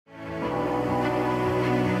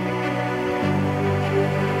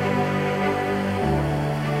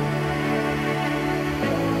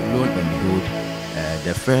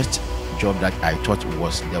the first job that I thought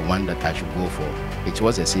was the one that I should go for, it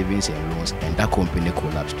was a savings and loans, and that company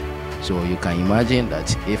collapsed. So you can imagine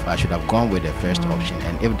that if I should have gone with the first option,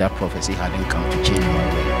 and if that prophecy hadn't come to change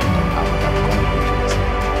my way, I would have gone into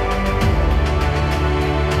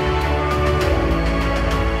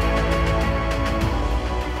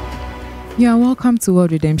this. You are welcome to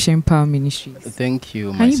World Redemption Power Ministries. Thank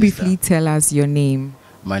you, my Can you sister. briefly tell us your name?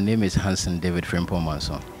 My name is Hansen David Frimpong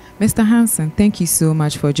Manson. Mr. Hansen, thank you so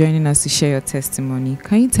much for joining us to share your testimony.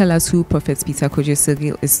 Can you tell us who Prophet Peter Kojo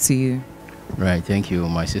is to you? Right, thank you,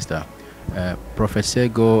 my sister. Prophet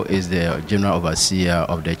Sego is the General Overseer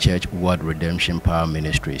of the Church World Redemption Power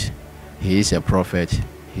Ministries. He is a prophet,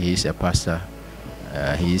 he is a pastor,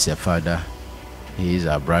 he is a father, he is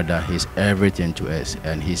our brother, he's everything to us,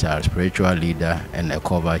 and he's our spiritual leader and a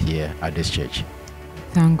cover here at this church.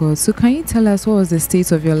 Thank God. So can you tell us what was the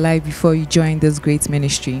state of your life before you joined this great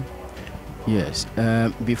ministry? Yes,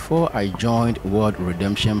 before I joined World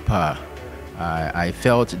Redemption Power, I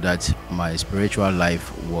felt that my spiritual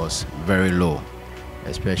life was very low,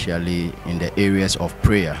 especially in the areas of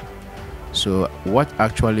prayer. So what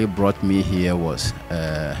actually brought me here was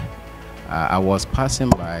I was passing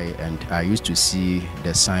by and I used to see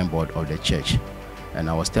the signboard of the church, and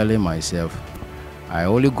I was telling myself, I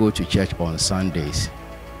only go to church on Sundays,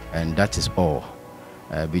 and that is all.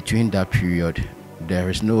 Between that period, there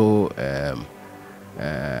is no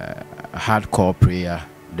hardcore prayer,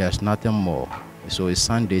 there's nothing more. So it's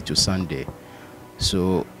Sunday to Sunday.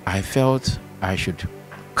 So I felt I should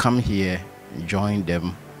come here, join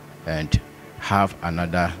them, and have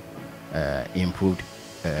another improved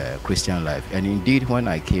Christian life. And indeed, when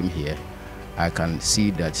I came here, I can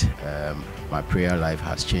see that my prayer life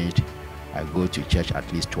has changed. I go to church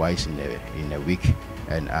at least twice in a week,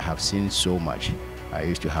 and I have seen so much. I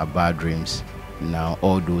used to have bad dreams. Now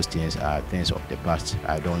all those things are things of the past.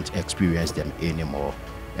 I don't experience them anymore,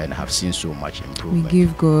 and I have seen so much improvement. We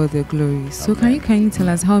give God the glory. So Amen. can you tell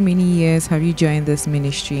us how many years have you joined this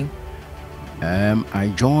ministry?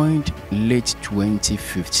 I joined late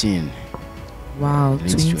 2015. Wow,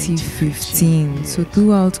 Late 2015. yes. So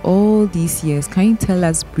throughout all these years, can you tell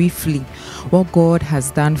us briefly what God has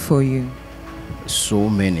done for you? So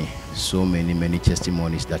many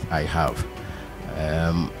testimonies that I have.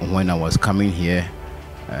 When I was coming here,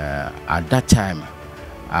 at that time,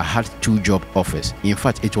 I had 2 job offers. In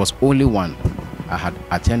fact, it was only one. I had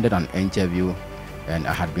attended an interview and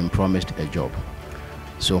I had been promised a job.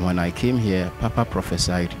 So when I came here, Papa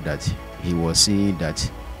prophesied that he was seeing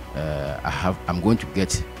that I'm going to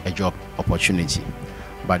get a job opportunity.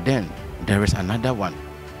 But then there is another one.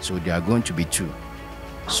 So there are going to be 2.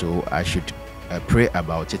 So I should pray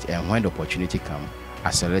about it, and when the opportunity comes,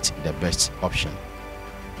 I select the best option.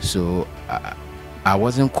 So I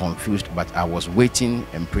wasn't confused, but I was waiting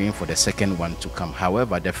and praying for the second one to come.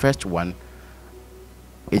 However, the first one,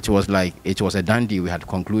 it was a done deal. We had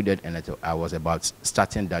concluded, and I was about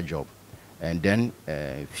starting that job. And then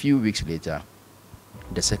a few weeks later,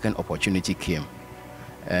 the second opportunity came,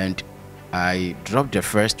 and I dropped the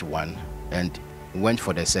first one and went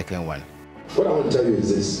for the second one. What I want to tell you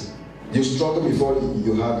is this: you struggled before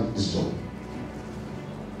you had this job,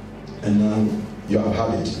 and now you have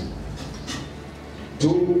had it.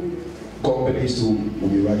 2 companies who will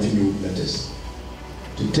be writing you letters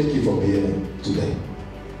to take you from here to there,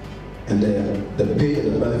 and the pay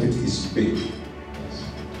and the benefit is big,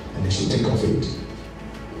 and they should take off it.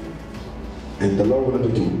 And the Lord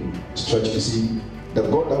wanted to stretch. You see, the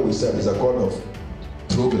God that we serve is a God of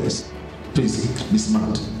progress. Please be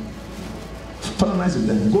smart. Finalize with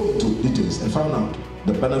them, go into details and find out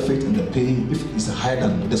the benefit and the pay. If it's higher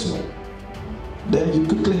than this one, then you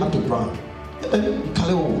quickly have to run.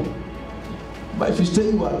 But if you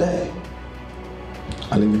stay, you are there.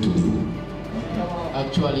 I leave it to you.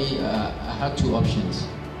 Actually, I had 2 options.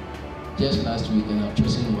 Just last week, and I've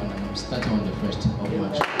chosen one, and I'm starting on the 1st of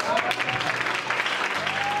March.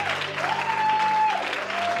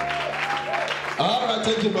 All right,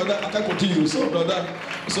 thank you, brother. I can continue. So, brother,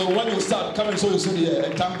 so when you start coming, so you sit here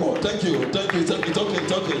and thank God. Thank you. It's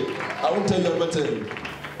okay. I won't tell you everything.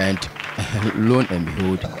 And lo and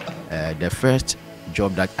behold, the first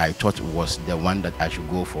job that I thought was the one that I should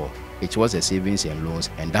go for, it was a savings and loans,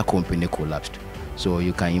 and that company collapsed. So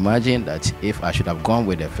you can imagine that if I should have gone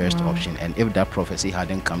with the first option, and if that prophecy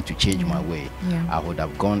hadn't come to change my way, I would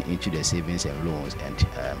have gone into the savings and loans, and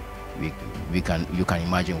you can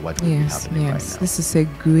imagine what will be happening right now. This is a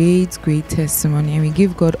great testimony, and we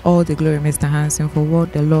give God all the glory, Mr. Hansen, for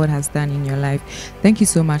what the Lord has done in your life. Thank you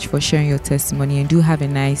so much for sharing your testimony, and do have a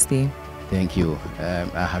nice day. Thank you.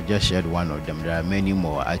 I have just shared one of them. There are many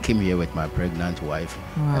more. I came here with my pregnant wife.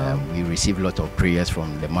 Wow. We received a lot of prayers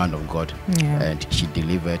from the man of God, and she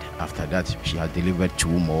delivered. After that, she has delivered 2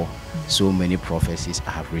 more. So many prophecies.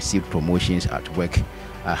 I have received promotions at work.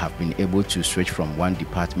 I have been able to switch from one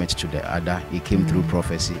department to the other. It came through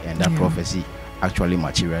prophecy, and that prophecy actually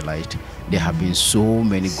materialized. There have been so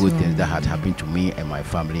many good things that had happened to me and my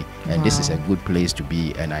family, and this is a good place to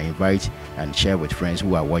be. And I invite and share with friends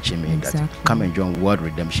who are watching me that come and join World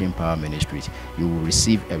Redemption Power Ministries. You will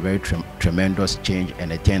receive a very tremendous change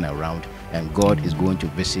and a turnaround, and God is going to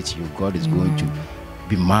visit you. God is going to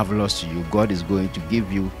be marvelous to you. God is going to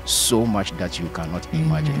give you so much that you cannot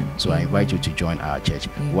imagine. So I invite you to join our church,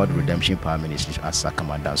 World Redemption Power Ministries at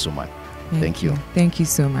Sakama, Dansoman. Thank you. Thank you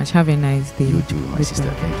so much. Have a nice day. You too, my sister.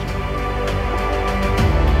 Thank you.